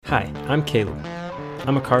Hi, I'm Caleb.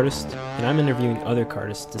 I'm a cardist, and I'm interviewing other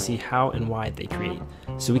cardists to see how and why they create,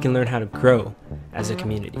 so we can learn how to grow as a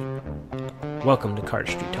community. Welcome to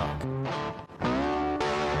Cardistry Talk.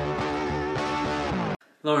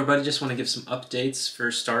 Hello everybody, just want to give some updates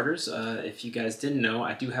for starters. If you guys didn't know,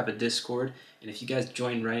 I do have a Discord, and if you guys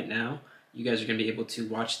join right now, you guys are going to be able to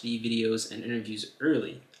watch the videos and interviews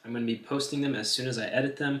early. I'm going to be posting them as soon as I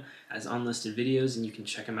edit them as unlisted videos, and you can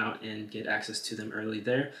check them out and get access to them early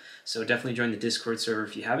there. So definitely join the Discord server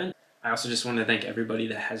if you haven't. I also just want to thank everybody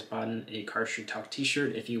that has bought a Cardistry Talk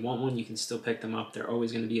t-shirt. If you want one, you can still pick them up. They're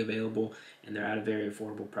always going to be available, and they're at a very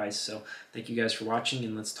affordable price. So thank you guys for watching,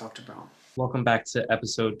 and let's talk to Brom. Welcome back to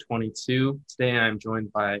episode 22. Today I'm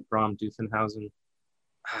joined by Brom Doofenhausen.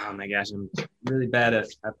 Oh my gosh, I'm really bad at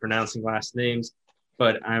pronouncing last names,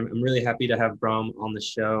 but I'm really happy to have Brom on the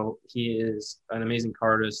show. He is an amazing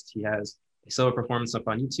cardist. He has a solo performance up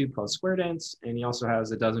on YouTube called Square Dance, and he also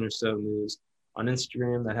has a dozen or so moves on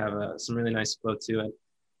Instagram that have some really nice flow to it.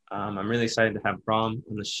 I'm really excited to have Brom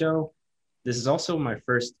on the show. This is also my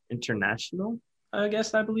first international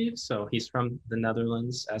guest, I believe. So he's from the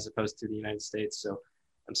Netherlands as opposed to the United States. So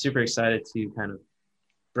I'm super excited to kind of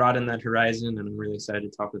broaden that horizon, and I'm really excited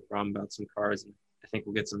to talk with Brom about some cards, and I think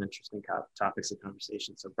we'll get some interesting topics of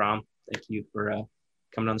conversation. So Brom, thank you for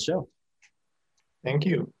coming on the show. Thank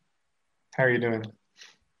you. How are you doing?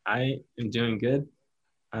 I am doing good.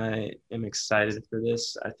 I am excited for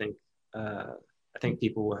this. I think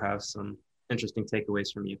people will have some interesting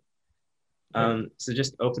takeaways from you. So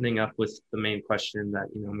just opening up with the main question that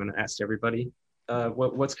I'm going to ask everybody.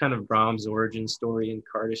 What's kind of Brom's origin story in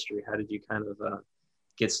cardistry? How did you kind of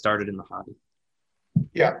get started in the hobby?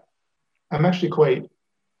 Yeah, I'm actually quite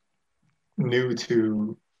new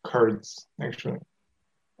to cards, actually.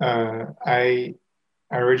 I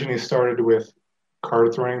originally started with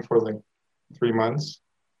card throwing for like 3 months,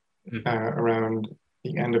 around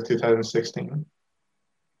the end of 2016.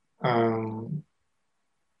 And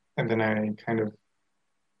then I kind of,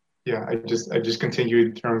 I just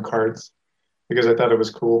continued throwing cards because I thought it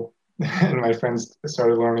was cool, and my friends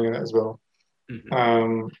started learning it as well.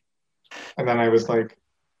 And then I was like,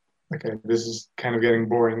 okay, this is kind of getting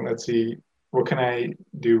boring. Let's see, what can I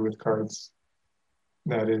do with cards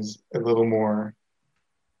that is a little more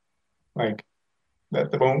like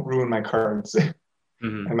that won't ruin my cards. It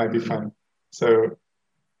might be fun. So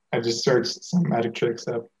I just searched some magic tricks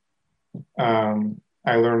up.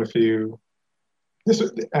 I learned a few. This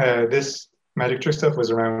magic trick stuff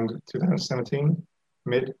was around 2017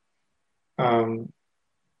 mid, and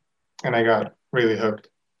I got really hooked.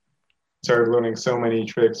 Started learning so many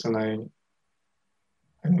tricks, and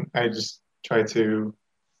I just tried to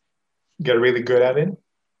get really good at it.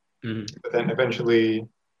 But then eventually,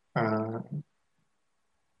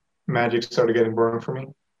 magic started getting boring for me.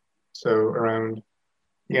 So around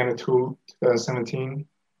the end of 2017,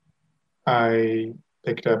 I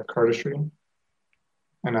picked up cardistry,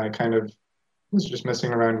 and I kind of was just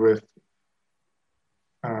messing around with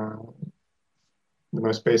the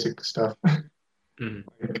most basic stuff.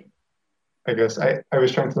 Like, I guess I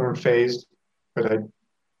was trying to learn phased, but I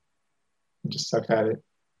just sucked at it.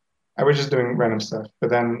 I was just doing random stuff. But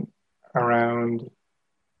then around,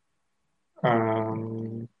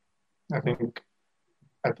 I think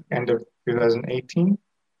at the end of 2018,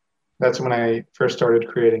 that's when I first started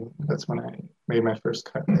creating. That's when I made my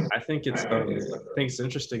first cut. I think it's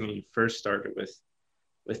interesting when you first started with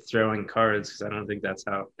throwing cards, because I don't think that's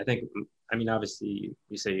how. I mean, obviously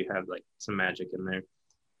you say you have like some magic in there.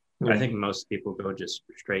 I think most people go just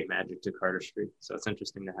straight magic to cardistry. So it's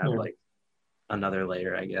interesting to have like another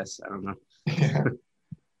layer, I guess. I don't know.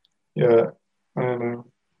 Yeah. I don't know.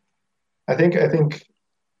 I think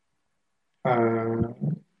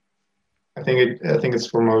it's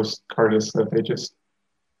for most cardists that they just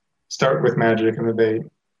start with magic and then they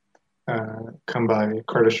come by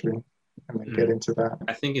cardistry and they get into that.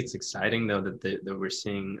 I think it's exciting though that we're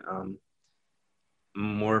seeing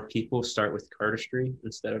more people start with cardistry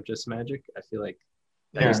instead of just magic. I feel like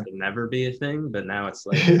that used to never be a thing, but now it's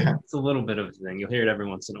like it's a little bit of a thing. You'll hear it every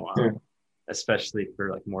once in a while, especially for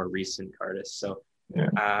like more recent cardists. So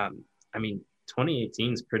I mean,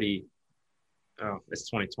 2018 is pretty. Oh, it's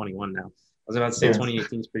 2021 now. I was about to say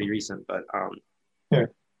 2018 is pretty recent, but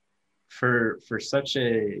for such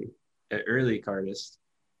a early cardist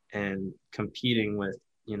and competing with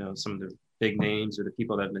some of the big names or the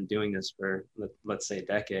people that have been doing this for let's say a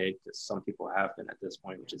decade, because some people have been at this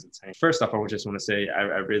point, which is insane. First off, I would just want to say I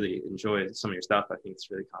really enjoy some of your stuff. I think it's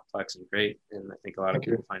really complex and great, and I think a lot of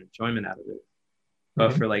people find enjoyment out of it.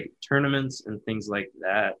 But for like tournaments and things like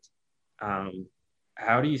that,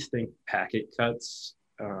 how do you think packet cuts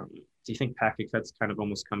do you think packet cuts kind of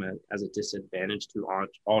almost come as a disadvantage to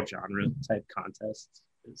all genre type contests?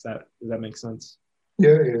 Does that make sense?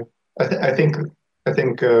 Yeah, yeah. I think I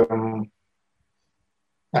think I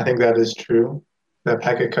think that is true. That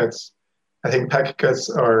packet cuts, I think packet cuts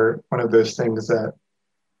are one of those things that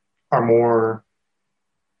are more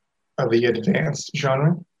of the advanced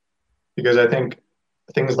genre because I think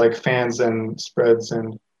things like fans and spreads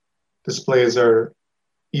and displays are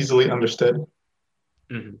easily understood.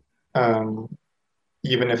 Mm-hmm. Um,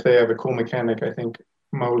 Even if they have a cool mechanic, I think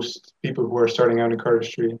most people who are starting out in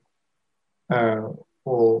cardistry uh,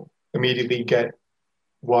 will immediately get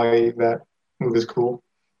why that move is cool.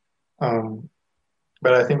 Um,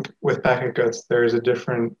 but I think with packet cuts, there's a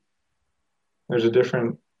different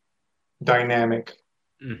dynamic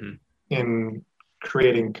Mm-hmm. in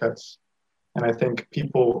creating cuts, and I think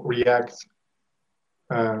people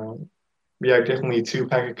uh, react differently to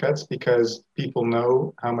packet cuts because people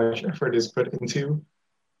know how much effort is put into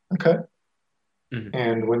a cut, Mm-hmm.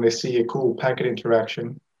 and when they see a cool packet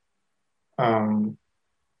interaction, um,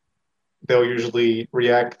 they'll usually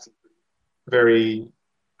react very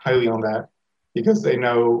highly on that because they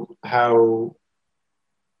know how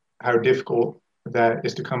difficult that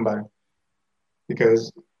is to come by.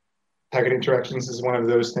 Because packet interactions is one of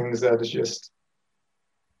those things that is just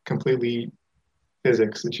completely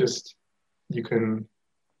physics. It's just you can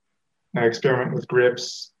experiment with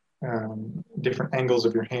grips, different angles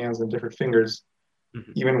of your hands and different fingers,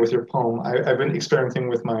 Mm-hmm. even with your palm. I've been experimenting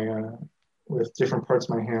with my with different parts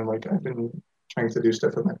of my hand. Like I've been trying to do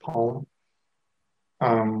stuff with my palm.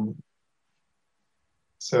 Um,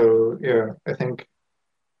 so yeah, I think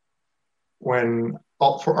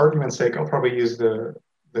for argument's sake, I'll probably use the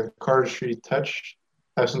cardistry touch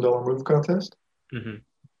 $1,000 move contest. Mm-hmm.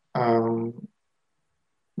 Um,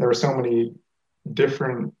 there were so many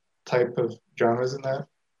different type of genres in that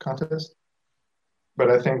contest, but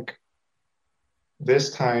I think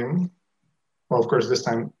this time, well, of course, this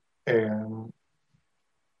time um,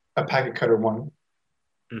 a packet cutter won.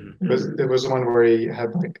 Mm-hmm. It was the one where he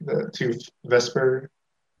had like the two Vesper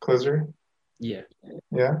closer. Yeah.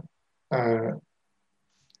 Yeah. Uh,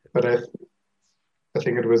 but I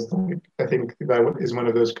think it was like I think that is one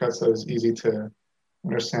of those cuts that was easy to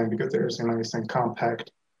understand because there's a nice and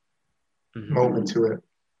compact Mm-hmm. moment to it.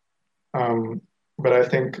 But I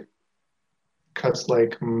think cuts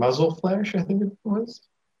like Muzzle Flash, I think it was,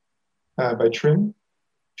 by Trin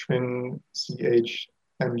CHMGK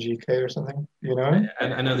or something. You know?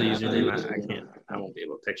 I know the username. I can't. I won't be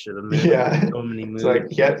able to picture the man. Yeah. So many moves. It's like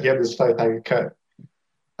he had this 5 packet cut,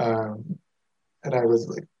 and I was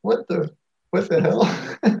like, what the hell?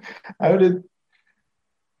 How did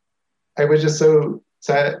I was just so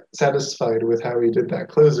satisfied with how he did that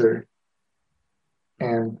closer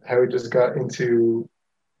and how he just got into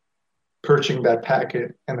perching that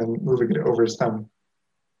packet and then moving it over his thumb,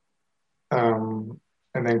 and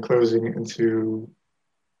then closing into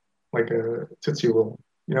like a Tootsie Roll.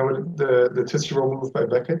 You know what the Tootsie Roll move by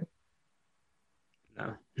Beckett?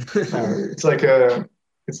 No. It's like a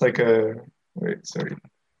wait, sorry.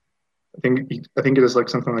 I think it is like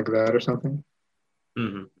something like that or something.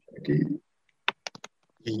 Mm-hmm. Like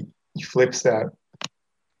he flips that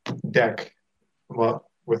deck well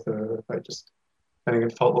with a by just letting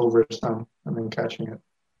it fall over his thumb and then catching it.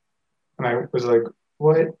 And I was like,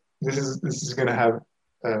 what? This is gonna have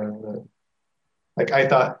like I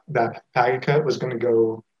thought that packet cut was gonna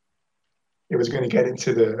go it was gonna get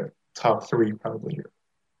into the top 3 probably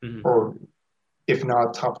Mm-hmm. or if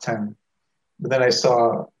not top 10. But then I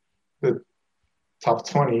saw the top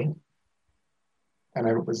 20 and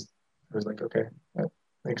I was like, okay, that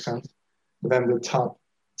makes sense. But then the top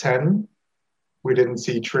 10, we didn't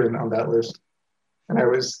see Trin on that list. And I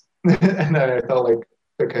was and then I felt like,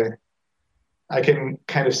 okay, I can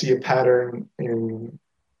kind of see a pattern in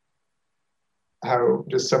how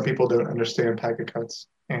just some people don't understand packet cuts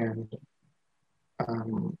and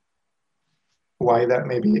um, why that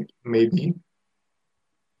may be.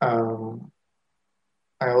 Um,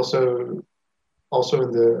 I also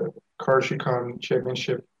in the Cardistry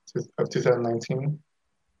Championship of 2019,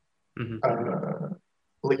 Mm-hmm.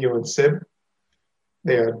 Leo and Sib,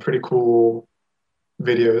 they had pretty cool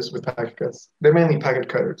videos with packet cuts. They're mainly packet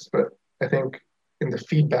cutters, but I think in the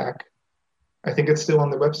feedback, I think it's still on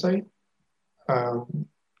the website.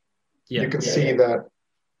 You can see that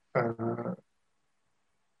uh,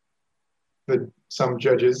 some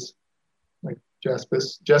judges like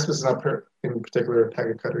Jaspis is not in particular a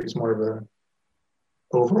packet cutter. He's more of a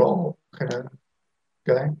overall kind of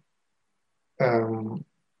guy.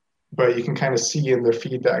 But you can kind of see in their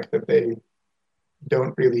feedback that they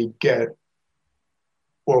don't really get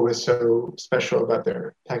what was so special about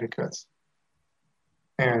their packet cuts.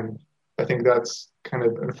 And I think that's kind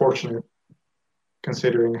of unfortunate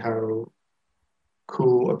considering how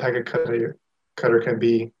cool a cutter can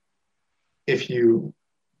be if you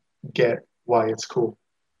get why it's cool.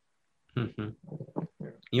 Mm-hmm.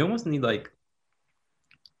 You almost need like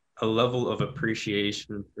a level of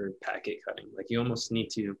appreciation for packet cutting. Like you almost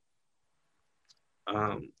need to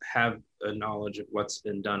have a knowledge of what's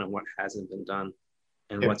been done and what hasn't been done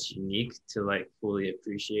and what's unique to like fully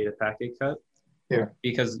appreciate a packet cut. Yeah.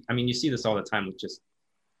 Because I mean, you see this all the time with just,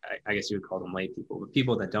 I guess you would call them lay people, but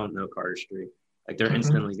people that don't know cardistry, like they're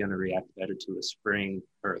instantly going to react better to a spring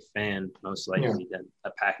or a fan, most likely than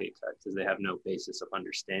a packet cut because they have no basis of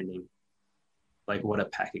understanding like what a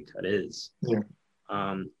packet cut is. Yeah.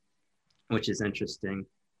 Which is interesting.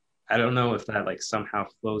 I don't know if that like somehow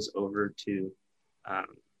flows over to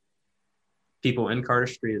people in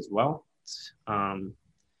cardistry as well. I'm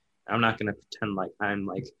not going to pretend like I'm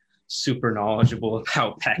like super knowledgeable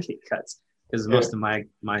about packet cuts because most of my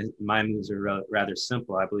moves are rather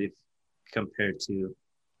simple, I believe, compared to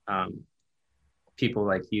people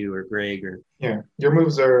like you or Greg or your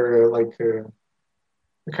moves are like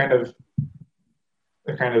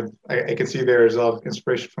I can see there's a lot of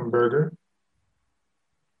inspiration from Berger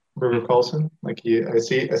Carlson. Like I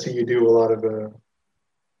see you do a lot of the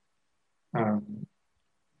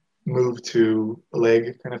move to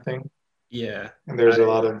leg kind of thing. Yeah, and there's a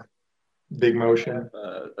lot of big motion.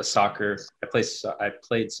 I played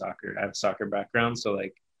soccer. I have a soccer background, so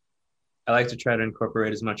like I like to try to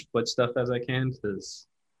incorporate as much foot stuff as I can because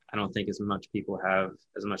I don't think as much people have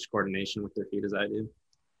as much coordination with their feet as I do.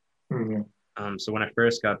 Mm-hmm. So when I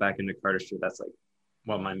first got back into cardistry, that's like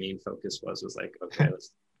what my main focus was like, okay,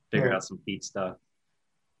 let's figure out some feet stuff.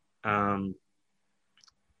 But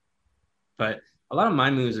a lot of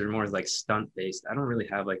my moves are more like stunt based. I don't really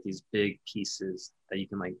have like these big pieces that you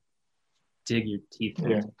can like dig your teeth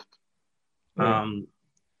into. And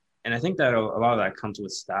I think that a lot of that comes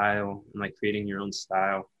with style and like creating your own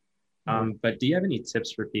style. But do you have any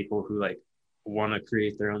tips for people who like want to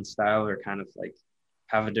create their own style or kind of like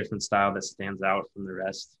have a different style that stands out from the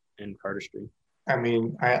rest in cardistry? I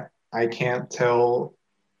mean, I can't tell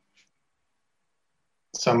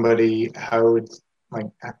somebody how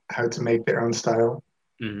to make their own style.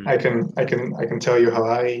 Mm-hmm. I can tell you how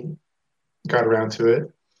I got around to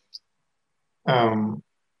it.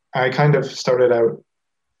 I kind of started out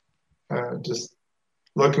just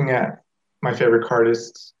looking at my favorite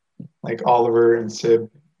cardists like Oliver and Sib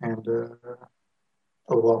and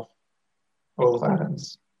Olaf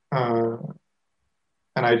Adams, and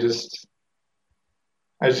I just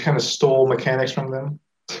kind of stole mechanics from them.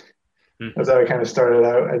 That's how I kind of started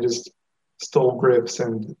out. I just stole grips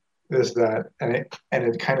and this, that, and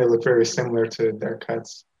it kind of looked very similar to their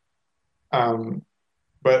cuts.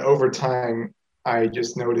 But over time, I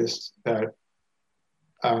just noticed that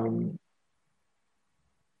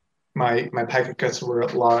my packet cuts were a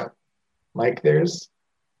lot like theirs,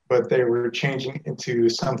 but they were changing into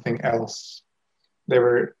something else.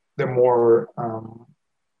 They're more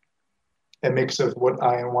a mix of what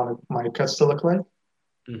I wanted my cuts to look like,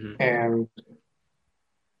 and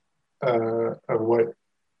of what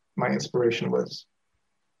my inspiration was.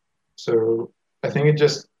 So I think it's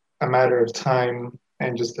just a matter of time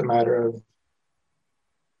and just a matter of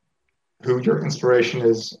who your inspiration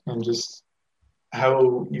is and just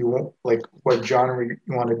how you want, like what genre you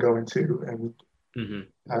want to go into, and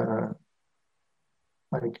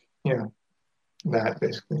that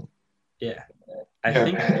basically. Yeah, I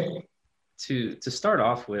think to start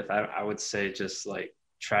off with, I would say just like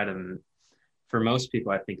try to, for most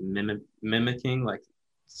people, I think mimicking like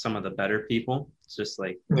some of the better people. It's just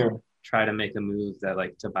like try to make a move that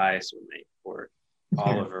like Tobias would make or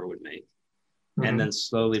Oliver would make. And then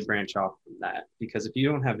slowly branch off from that. Because if you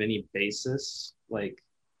don't have any basis, like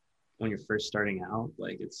when you're first starting out,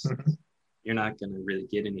 like it's you're not going to really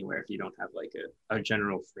get anywhere if you don't have like a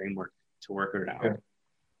general framework to work it out.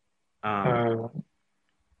 I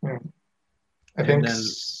think. Then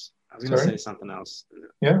I was going to say something else.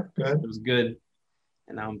 Yeah, go ahead. It was good,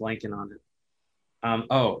 and now I'm blanking on it.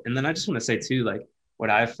 And then I just want to say too, like what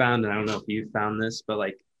I've found, and I don't know if you found this, but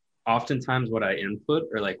like oftentimes what I input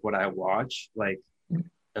or like what I watch like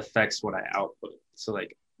affects what I output. So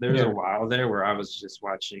like there was a while there where I was just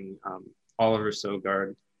watching Oliver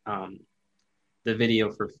Sogard, the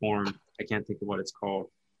video for Form. I can't think of what it's called.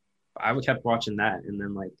 But I kept watching that, and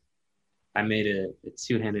then like I made a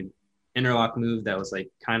two-handed interlock move that was like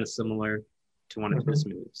kind of similar to one of his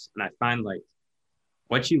moves. And I find like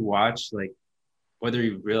what you watch, like whether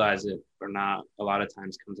you realize it or not, a lot of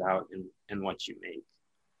times comes out in what you make.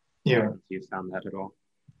 Yeah. If you found that at all.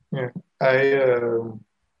 Yeah.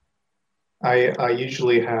 I I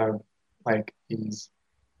usually have like these.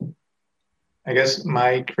 I guess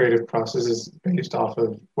my creative process is based off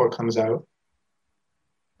of what comes out.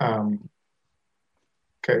 Um,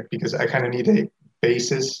 okay, because I kind of need a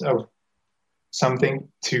basis of something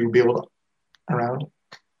to build around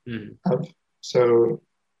Mm-hmm. of. So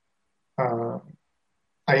uh,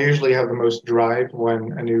 I usually have the most drive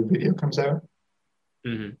when a new video comes out.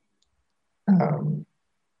 Mm-hmm. Um,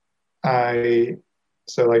 I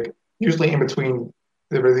so like usually in between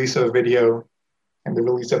the release of a video and the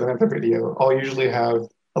release of another video, I'll usually have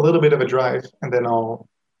a little bit of a drive, and then I'll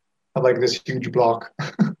have like this huge block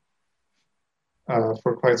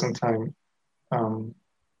for quite some time, um,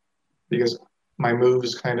 because my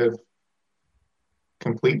moves kind of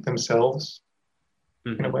complete themselves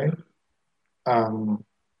in a Mm-hmm. way. Um,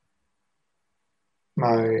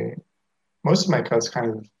 my Most of my cuts kind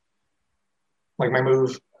of like my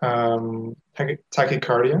move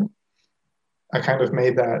tachycardia. I kind of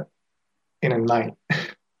made that in a night.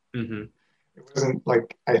 Mm-hmm. It wasn't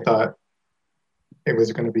like I thought it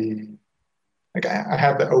was going to be. Like I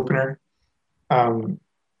had the opener, um,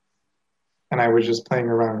 and I was just playing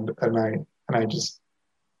around at night, and I just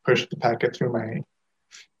pushed the packet through my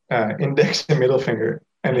index and middle finger,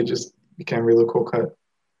 and it just became a really cool cut,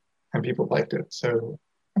 and people liked it. So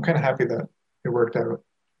I'm kind of happy that it worked out.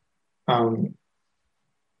 Um,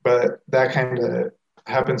 but that kind of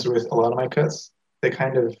happens with a lot of my cuts. They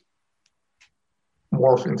kind of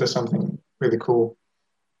morph into something really cool.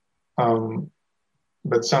 Um,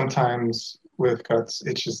 but sometimes with cuts,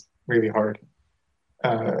 it's just really hard.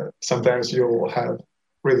 Sometimes you'll have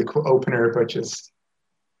really cool opener, but just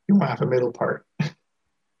you won't have a middle part,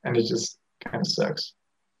 and it just kind of sucks.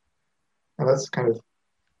 And that's kind of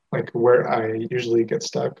like where I usually get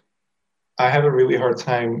stuck. I have a really hard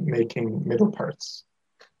time making middle parts.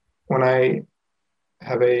 When I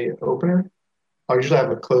have a opener, I'll usually have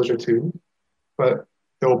a closer too, but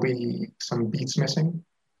there'll be some beats missing,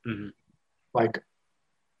 Mm-hmm. like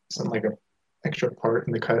some like a extra part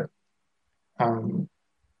in the cut.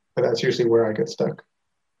 But that's usually where I get stuck.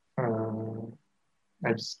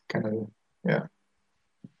 I just kind of yeah.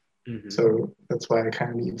 Mm-hmm. So that's why I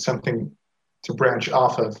kind of need something to branch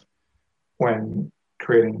off of when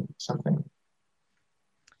creating something.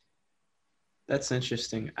 That's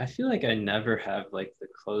interesting. I feel like I never have like the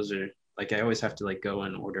closer. Like I always have to like go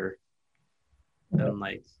in order Yeah. and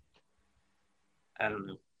like I don't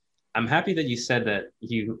know. I'm happy that you said that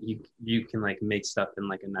you can like make stuff in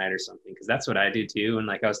like a night or something because that's what I do too. And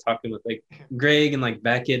like I was talking with like Greg and like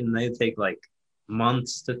Beckett, and they take like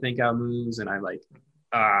months to think out moves, and I like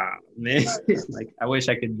man, like I wish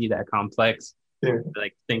I could be that complex, Yeah.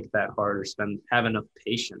 like think that hard or have enough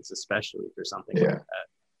patience, especially for something like Yeah. that.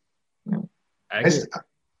 Yeah. I get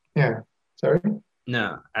Yeah. Sorry.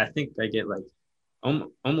 no, I think I get like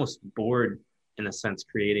almost bored in a sense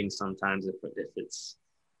creating sometimes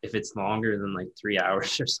if it's longer than like 3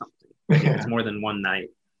 hours or something. Like if it's Yeah. more than one night,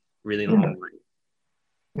 really Yeah. long night.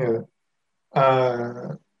 Yeah.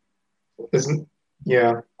 Uh, isn't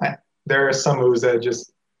yeah. There are some moves that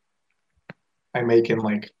just I make in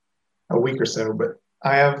like a week or so, but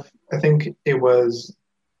I think it was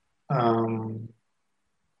um,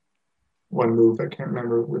 one move. I can't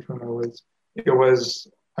remember which one it was. It was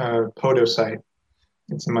Podosite.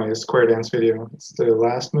 It's in my square dance video. It's the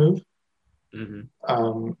last move. Mm-hmm.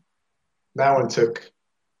 Um, that one took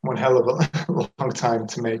one hell of a long time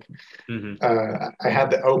to make. Mm-hmm. I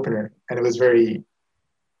had the opener, and it was very.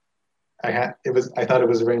 I thought it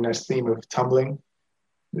was a very nice theme of tumbling,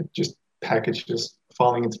 just package just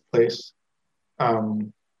falling into place.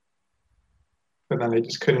 Um, but then they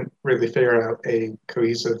just couldn't really figure out a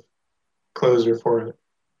cohesive closer for it.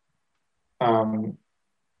 Um,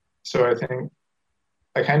 so I think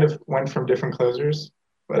I kind of went from different closers,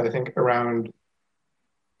 but I think around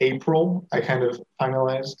April I kind of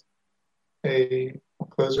finalized a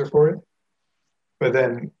closer for it. But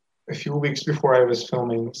then a few weeks before I was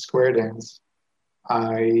filming Square Dance,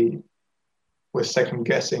 I was second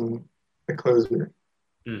guessing the closer.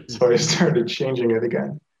 Mm-hmm. So I started changing it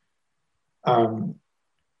again. Um,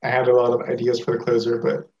 I had a lot of ideas for the closer,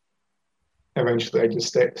 but eventually I just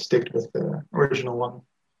sticked with the original one.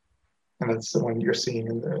 And that's the one you're seeing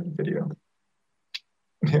in the video.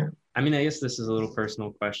 Yeah. I mean, I guess this is a little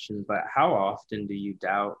personal question, but how often do you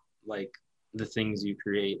doubt like the things you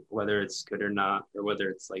create, whether it's good or not, or whether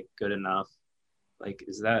it's like good enough? Like,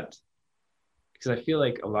 is that because I feel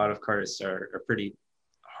like a lot of artists are pretty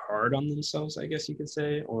hard on themselves, I guess you could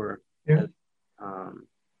say, or Yeah. um,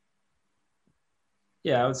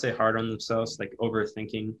 Yeah, I would say hard on themselves, like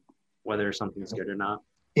overthinking whether something's good or not.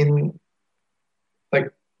 In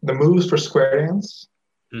like the moves for square dance,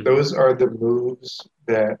 Mm-hmm. those are the moves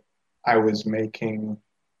that I was making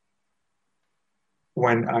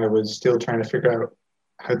when I was still trying to figure out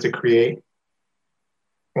how to create,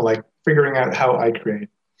 or like figuring out how I create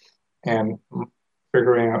and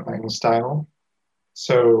figuring out my own style.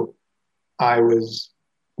 So I was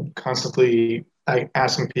constantly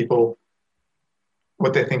asking people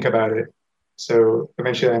what they think about it. So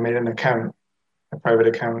eventually I made an account, a private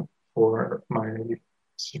account for my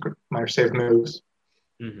saved moves.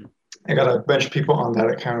 Mm-hmm. I got a bunch of people on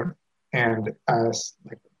that account and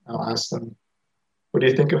I'll ask them, what do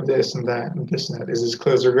you think of this and that and this and that? Is this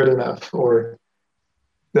closer good enough? Or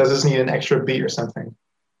does this need an extra beat or something?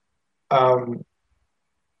 Um,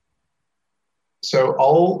 so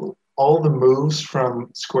all the moves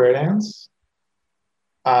from Square Dance,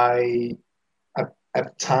 I at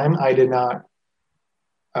the time I did not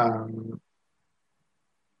um,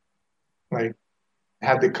 like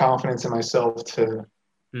have the confidence in myself to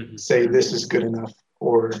Mm-hmm. say this is good enough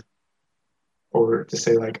or to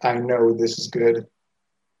say like I know this is good.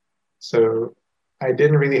 So I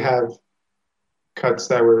didn't really have cuts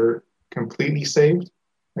that were completely saved,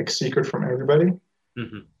 like secret from everybody.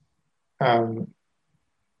 Mm-hmm. Um,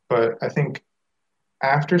 but I think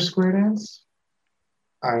after Square Dance,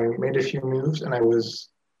 I made a few moves and I was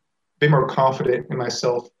a bit more confident in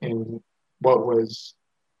myself in what was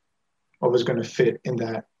what was going to fit in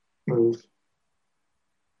that move.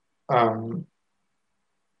 Um,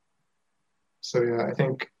 so yeah, I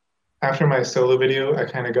think after my solo video, I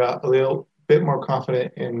kind of got a little bit more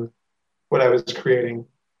confident in what I was creating,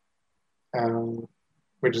 um,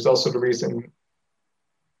 which is also the reason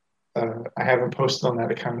I haven't posted on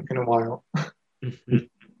that account in a while Mm-hmm.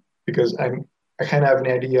 because I kind of have an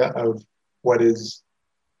idea of what is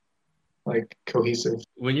like cohesive.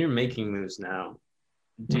 When you're making moves now,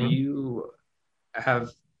 do Mm-hmm. you have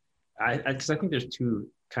because I think there's two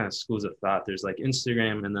kind of schools of thought. There's like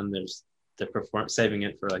Instagram, and then there's the perform saving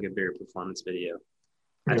it for like a bigger performance video.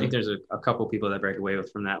 I Yeah. think there's a couple people that break away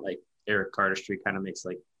with from that. Like Eric Cardistry kind of makes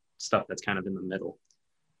like stuff that's kind of in the middle.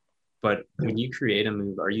 But Yeah. when you create a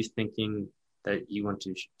move, are you thinking that you want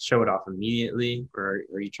to show it off immediately, or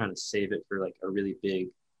are you trying to save it for like a really big,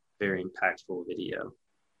 very impactful video?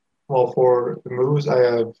 Well, for the moves I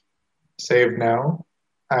have saved now,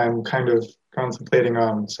 I'm kind of contemplating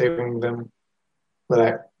on saving them,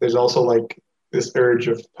 but there's also like this urge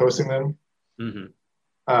of posting them. Mm-hmm.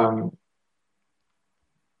 Um,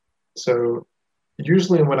 so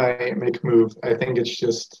usually when I make a move, I think it's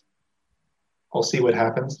just I'll see what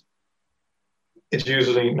happens. It's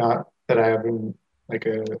usually not that I have like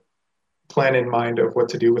a plan in mind of what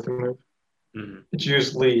to do with the move. Mm-hmm. It's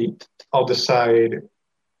usually I'll decide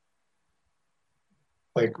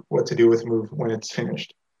like what to do with the move when it's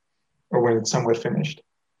finished or when it's somewhat finished.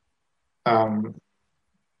 Um,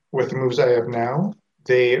 with the moves I have now,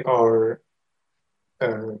 they are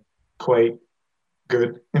uh, quite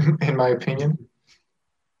good in my opinion.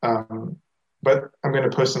 Um, but I'm going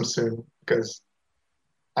to post them soon because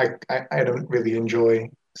I don't really enjoy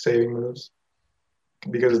saving moves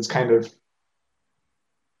because it's kind of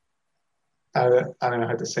I don't know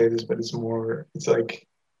how to say this, but it's like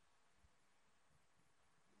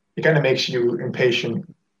it kind of makes you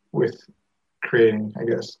impatient with creating, I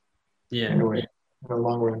guess, Yeah. in a way, in the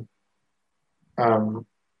long run. Um,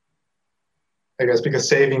 I guess because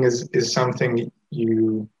saving is something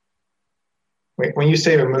you when you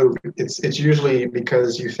save a move, it's usually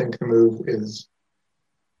because you think the move is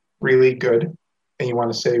really good and you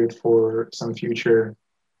want to save it for some future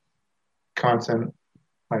content,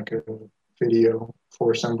 like a video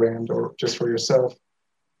for some brand or just for yourself.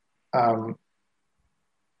 Um,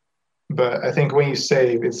 but I think when you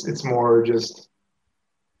save, it's more just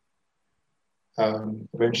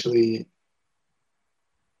eventually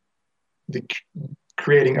the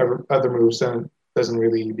creating other moves doesn't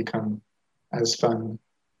really become as fun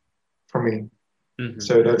for me. Mm-hmm.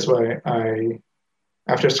 So that's why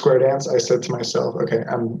after Square Dance, I said to myself, okay,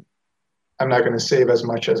 I'm not going to save as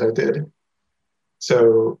much as I did.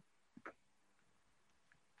 So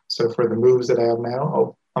for the moves that I have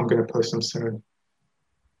now, I'm going to post them soon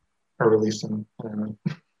or release them, I don't know,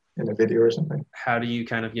 in a video or something. How do you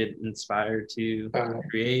kind of get inspired to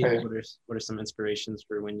create? What are some inspirations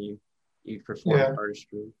for when you perform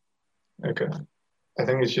artistry? Okay. I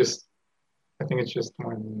think it's just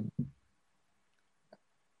when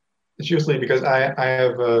it's usually because I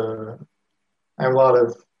have I have a lot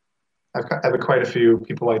of I have quite a few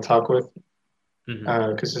people I talk with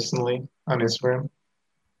Mm-hmm. consistently on Instagram,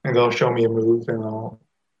 and they'll show me a move, and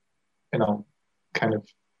I'll kind of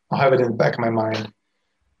I'll have it in the back of my mind,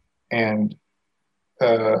 and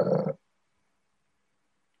uh,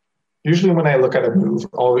 usually when I look at a move,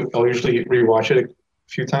 I'll usually rewatch it a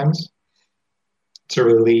few times to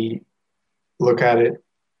really look at it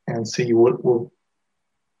and see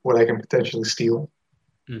what I can potentially steal.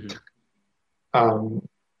 Mm-hmm. Um,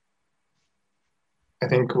 I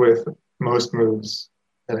think with most moves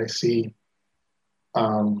that I see,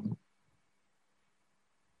 um,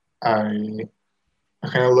 I I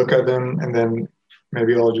kind of look at them and then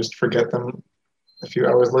maybe I'll just forget them a few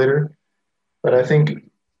hours later. But I think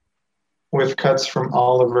with cuts from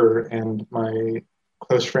Oliver and my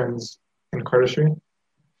close friends in cardistry,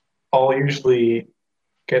 I'll usually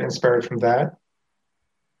get inspired from that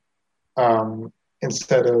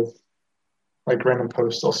instead of like random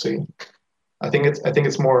posts I'll see. I think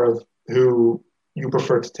it's more of who you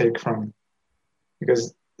prefer to take from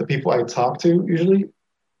because the people I talk to usually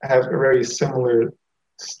have a very similar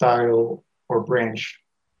style or branch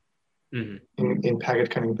Mm-hmm. in packet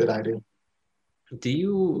cutting that I do. Do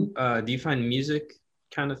you find music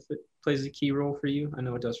kind of plays a key role for you? I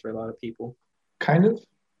know it does for a lot of people. Kind of.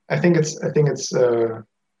 I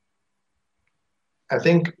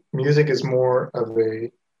think music is more of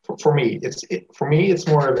a for me. For me it's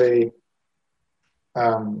more of a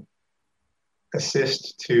um,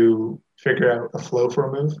 assist to figure out a flow for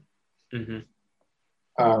a move.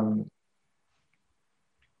 Mm-hmm. Um,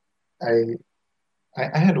 I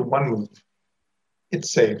I had one move.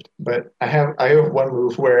 It's saved, but I have one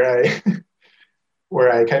move where I where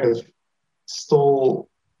I kind of stole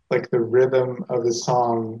like the rhythm of the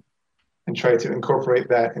song and tried to incorporate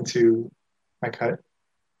that into my cut.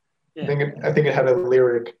 Yeah. I think it had a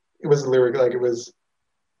lyric. It was a lyric like it was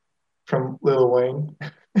from Lil Wayne.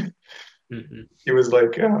 Mm-hmm. It was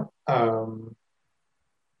like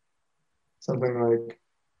something like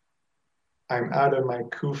I'm out of my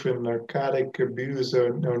coffin, narcotic abuse,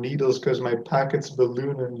 or no needles because my pocket's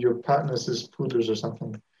balloon and your partner's is poodles or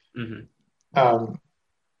something. Mm-hmm. Um,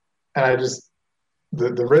 and I just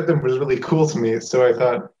the rhythm was really cool to me. So I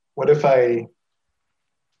thought, what if I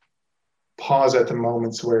pause at the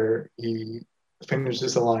moments where he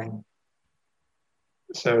finishes a line?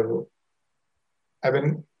 So I've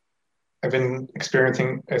been I've been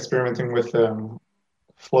experimenting with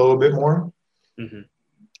flow a bit more. Mm-hmm.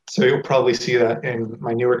 So you'll probably see that in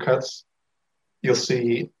my newer cuts. You'll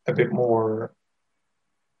see a bit more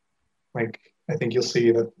like I think you'll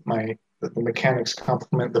see that the mechanics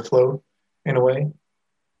complement the flow in a way.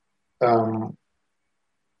 Um,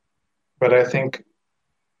 but I think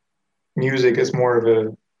music is more of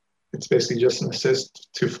a it's basically just an assist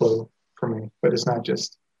to flow for me, but it's not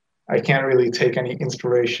just I can't really take any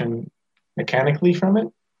inspiration mechanically from it.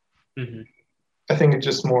 Mm-hmm. I think it's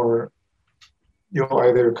just more you'll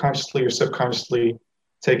either consciously or subconsciously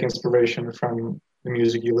take inspiration from the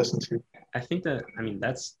music you listen to. I think that, I mean,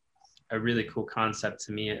 that's a really cool concept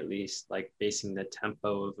to me, at least, like basing the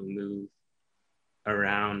tempo of a move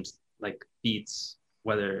around like beats,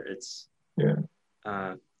 whether it's Yeah.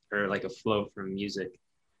 uh, or like a flow from music.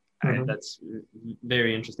 Mm-hmm. That's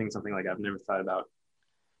very interesting. Something like I've never thought about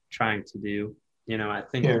trying to do. I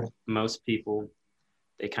think Yeah. most people,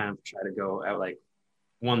 they kind of try to go at like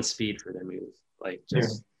one speed for their move. Like Yeah.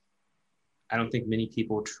 just, I don't think many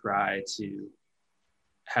people try to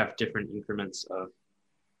have different increments of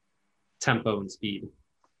tempo and speed.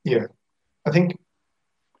 Yeah. I think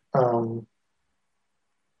um,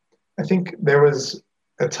 I think there was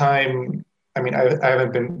a time. I mean, I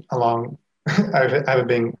haven't been along. I haven't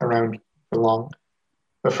been around for long,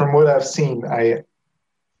 but from what I've seen, I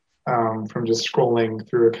from just scrolling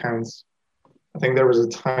through accounts, I think there was a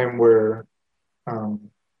time where um,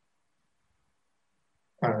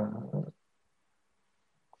 uh,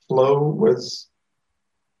 flow was.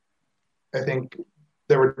 I think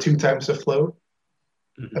there were two types of flow.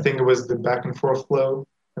 Mm-hmm. I think it was the back and forth flow,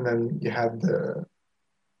 and then you had the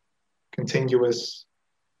continuous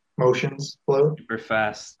motions flow. Super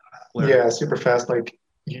fast. Yeah, super fast. Like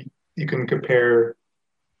you can compare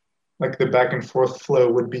like the back and forth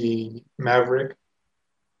flow would be Maverick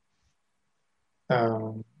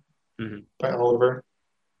um, Mm-hmm. by Oliver,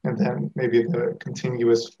 and then maybe the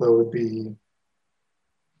continuous flow would be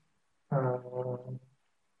uh,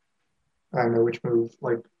 I don't know which move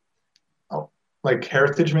oh, like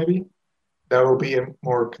Heritage maybe that will be a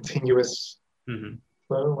more continuous Mm-hmm.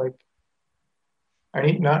 flow. Like I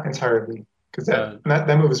need not entirely because Uh,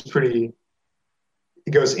 that move is pretty.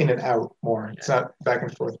 It goes in and out more. It's not back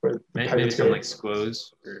and forth, but maybe something like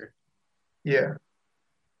squoze or yeah.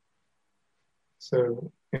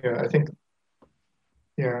 So yeah, I think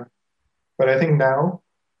yeah. But I think now,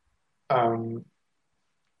 um,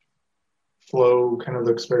 flow kind of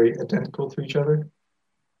looks very identical to each other.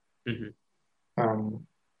 Hmm. Um,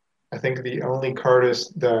 I think the only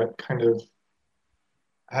cardist that kind of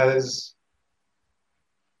has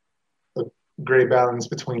a great balance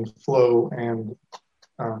between flow and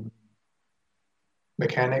um,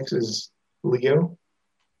 mechanics is Leo,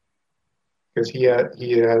 because he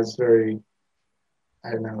has very,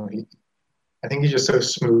 I don't know, I think he's just so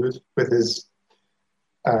smooth with his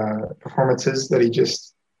performances that he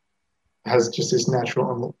just has just this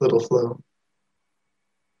natural little flow.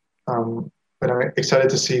 But I'm excited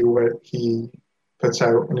to see what he puts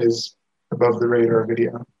out in his above the radar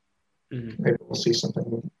video. Hmm. Maybe we'll see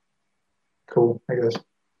something cool, I guess.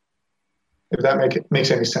 If that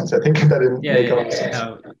makes any sense. I think that didn't Yeah, make a yeah, lot of yeah. sense.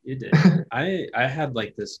 No, it did. I had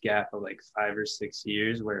like this gap of like 5 or 6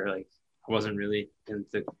 years where like I wasn't really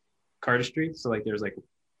into cardistry. So like there was like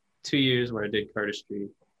 2 years where I did cardistry,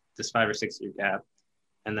 this 5 or 6 year gap,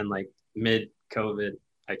 and then like mid COVID,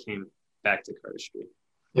 I came back to cardistry.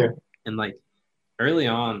 Yeah. And like early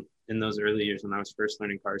on in those early years when I was first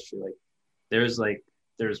learning cardistry, like there's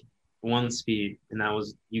one speed, and that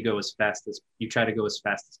was you go as fast as you try to go as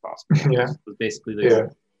fast as possible. Yeah. It was basically the Yeah.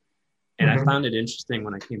 goal. And I found it interesting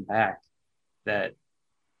when I came back that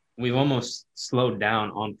we've almost slowed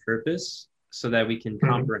down on purpose so that we can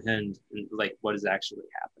comprehend like what is actually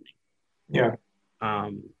happening. Yeah.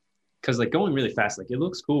 Because like going really fast, like it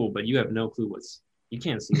looks cool, but you have no clue you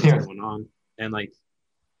can't see what's Yeah. going on. And like,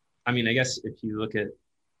 I mean, I guess if you look at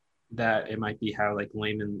that, it might be how like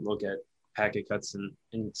laymen look at packet cuts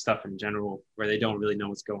and stuff in general, where they don't really know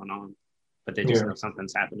what's going on, but they just Yeah. know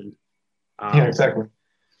something's happening. Yeah, exactly.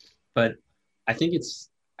 But I think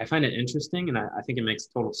I find it interesting, and I think it makes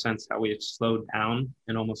total sense how we've slowed down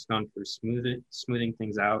and almost gone for smoothing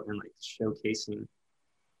things out and like showcasing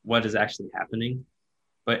what is actually happening.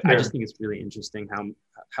 But I Yeah. just think it's really interesting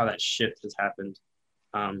how that shift has happened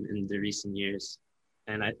in the recent years,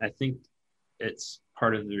 and I think it's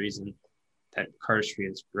part of the reason that cardistry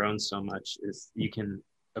has grown so much is you can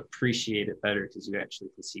appreciate it better because you actually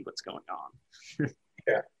can see what's going on.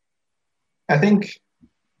 Yeah. I think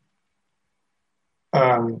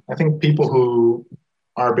people who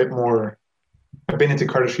are a bit more have been into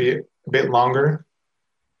cardistry a bit longer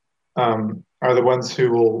are the ones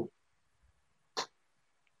who will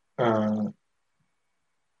uh,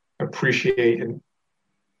 appreciate, and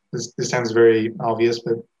this sounds very obvious,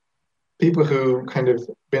 but people who kind of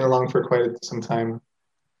been along for quite some time,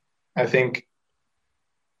 I think,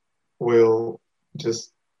 will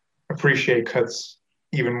just appreciate cuts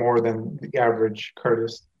even more than the average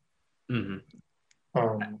cardist. Mm-hmm.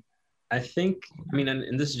 Um, I think, I mean,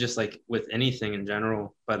 and this is just like with anything in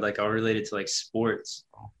general, but like I'll relate it to like sports.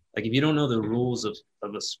 Like if you don't know the rules of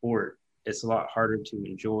a sport, it's a lot harder to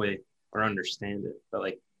enjoy or understand it. But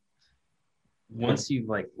like once you've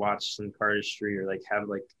like watched some cardistry or like have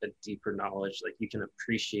like a deeper knowledge, like you can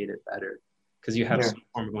appreciate it better because you have yeah. some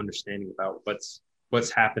form of understanding about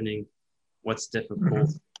what's happening, what's difficult,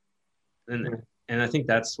 Mm-hmm. and Yeah. and I think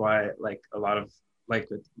that's why like a lot of like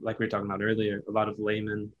we were talking about earlier, a lot of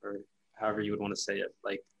laymen or however you would want to say it,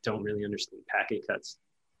 like don't really understand packet cuts.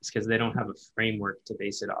 It's because they don't have a framework to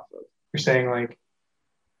base it off of. You're saying like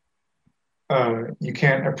you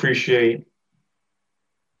can't appreciate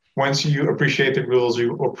once you appreciate the rules,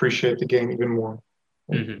 you appreciate the game even more.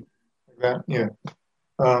 Mm-hmm. Like that, yeah.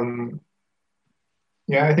 Um,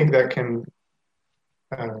 yeah, I think that can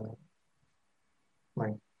uh,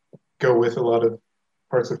 like go with a lot of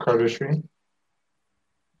parts of cardistry.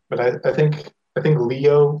 But I think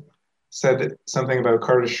Leo said something about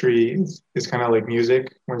cardistry is kind of like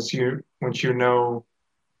music. Once you know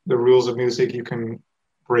the rules of music, you can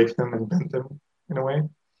break them and bend them in a way.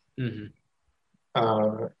 Mm-hmm.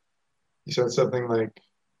 Uh, he said something like,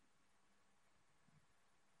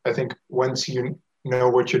 I think once you know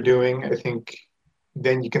what you're doing, I think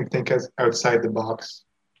then you can think as outside the box.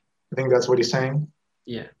 I think that's what he's saying.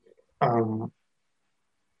 Yeah. Um,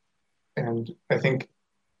 and I think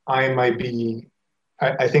I might be,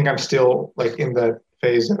 I think I'm still like in that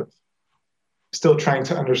phase of still trying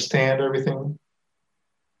to understand everything.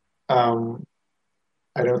 Um,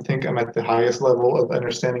 I don't think I'm at the highest level of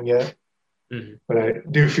understanding yet, Mm-hmm. but I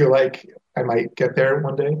do feel like I might get there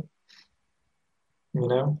one day, you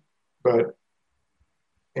know? But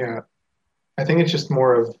yeah, I think it's just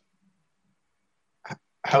more of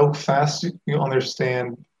how fast you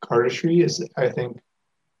understand cardistry is, I think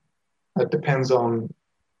that depends on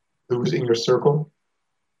who's in your circle,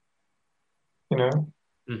 you know?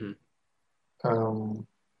 Mm-hmm. Um,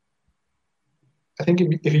 I think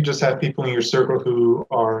if you just have people in your circle who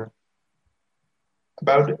are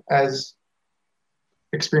about as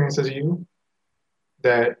experienced as you,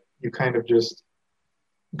 that you kind of just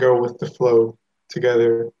go with the flow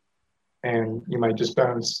together, and you might just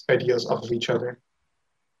bounce ideas off of each other.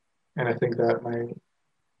 And I think that might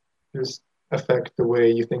just affect the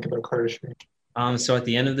way you think about cardistry. So at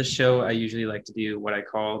the end of the show, I usually like to do what I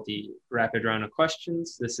call the rapid round of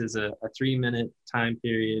questions. This is a 3-minute time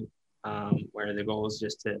period where the goal is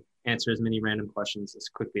just to answer as many random questions as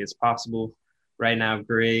quickly as possible. Right now,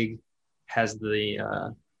 Greg has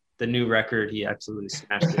the new record. He absolutely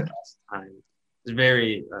smashed it last time. He's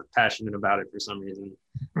very passionate about it for some reason.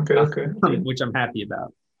 Okay. Which I'm happy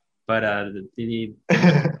about. But the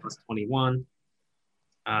was 21.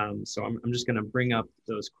 So I'm just going to bring up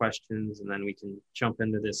those questions and then we can jump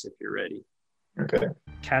into this if you're ready. Okay.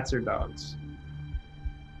 Cats or dogs?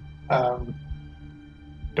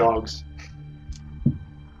 Dogs.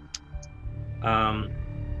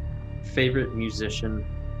 Favorite musician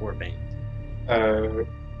or band?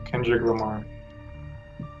 Kendrick Lamar.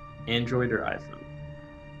 Android or iPhone?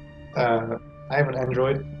 I have an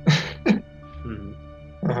Android. Mm-hmm.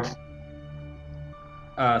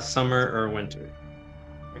 Uh-huh. Summer or winter?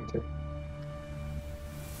 Winter.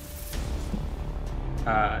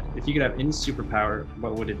 If you could have any superpower,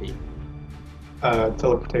 what would it be?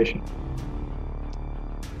 Teleportation.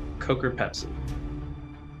 Coke or Pepsi?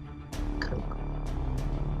 Coke.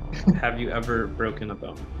 Have you ever broken a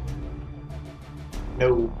bone?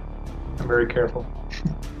 No. I'm very careful.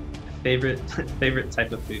 Favorite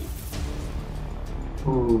type of food?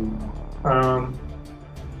 Ooh. I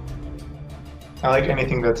like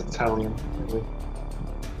anything that's Italian. Really.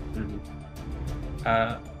 Mm-hmm.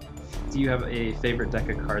 Do you have a favorite deck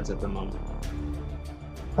of cards at the moment?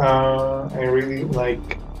 I really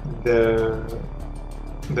like the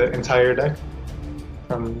entire deck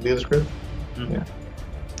from the script. Mm-hmm.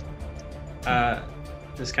 Yeah.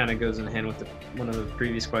 This kind of goes in hand with one of the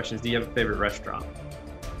previous questions. Do you have a favorite restaurant?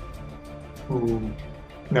 Ooh.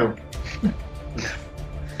 No.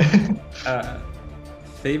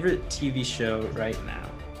 Favorite TV show right now?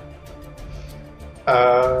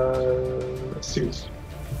 Suits.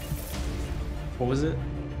 What was it?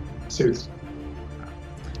 Suits.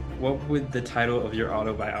 What would the title of your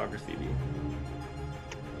autobiography be?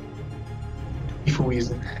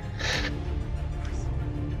 Euphuism.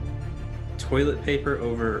 Toilet paper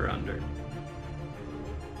over or under?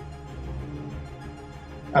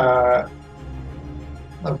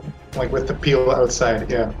 Like with the peel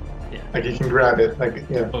outside, yeah. Yeah. Like you can grab it, like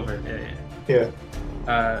yeah. Over, Yeah.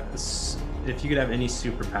 If you could have any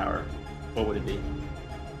superpower, what would it be?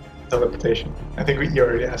 Teleportation. I think you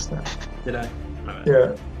already asked that. Did I? My bad.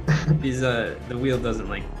 Yeah. The wheel doesn't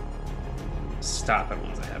like stop at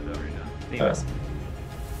ones I have already done. Anyways,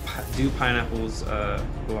 do pineapples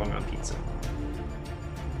belong on pizza?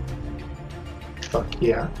 Fuck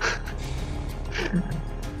yeah.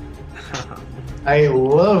 I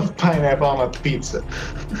love pineapple on a pizza.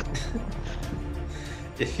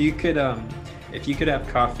 If you could have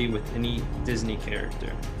coffee with any Disney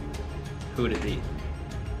character, who would it be?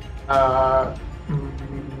 I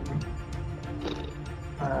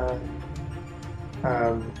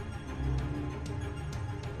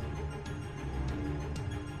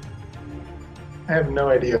have no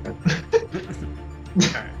idea. All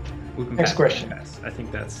right. We can Next question. I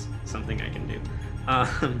think that's something I can do.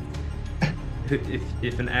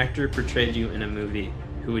 If an actor portrayed you in a movie,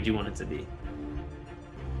 who would you want it to be?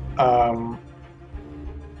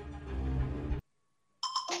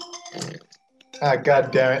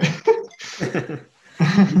 God damn it.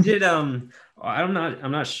 You did I'm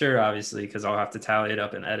not sure obviously because I'll have to tally it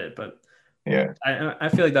up and edit, but yeah, I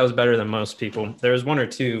feel like that was better than most people. There was one or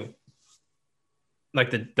two,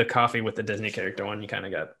 like the coffee with the Disney character one, you kind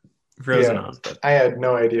of got frozen on. But I had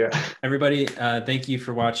no idea. Everybody, thank you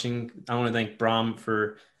for watching. I want to thank Bram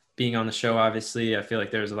for being on the show. Obviously, I feel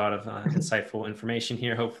like there's a lot of insightful information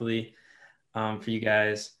here, hopefully, for you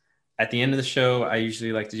guys. At the end of the show, I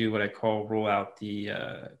usually like to do what I call roll out the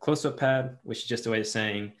close-up pad, which is just a way of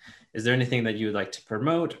saying, is there anything that you would like to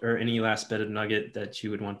promote or any last bit of nugget that you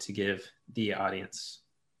would want to give the audience?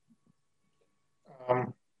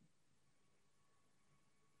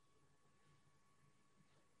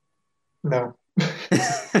 No.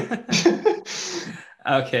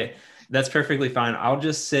 Okay, that's perfectly fine. I'll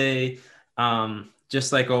just say,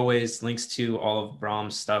 just like always, links to all of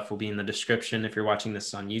Bram's stuff will be in the description if you're watching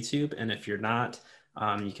this on YouTube. And if you're not,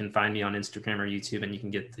 you can find me on Instagram or YouTube and you can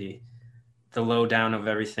get the lowdown of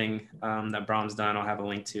everything that Bram's done. I'll have a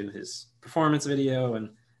link to his performance video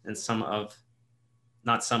and some of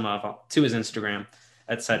not some of, to his Instagram,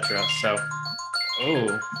 etc. So,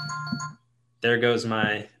 oh, there goes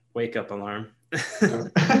my wake up alarm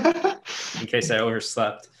in case I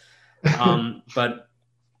overslept. But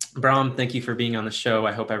Brahm, thank you for being on the show.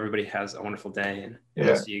 I hope everybody has a wonderful day, and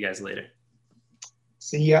I'll see you guys later.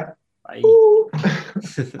 See ya. Bye.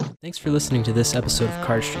 Thanks for listening to this episode of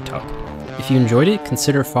Cardistry Talk. If you enjoyed it,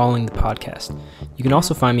 consider following the podcast. You can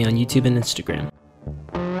also find me on YouTube and Instagram.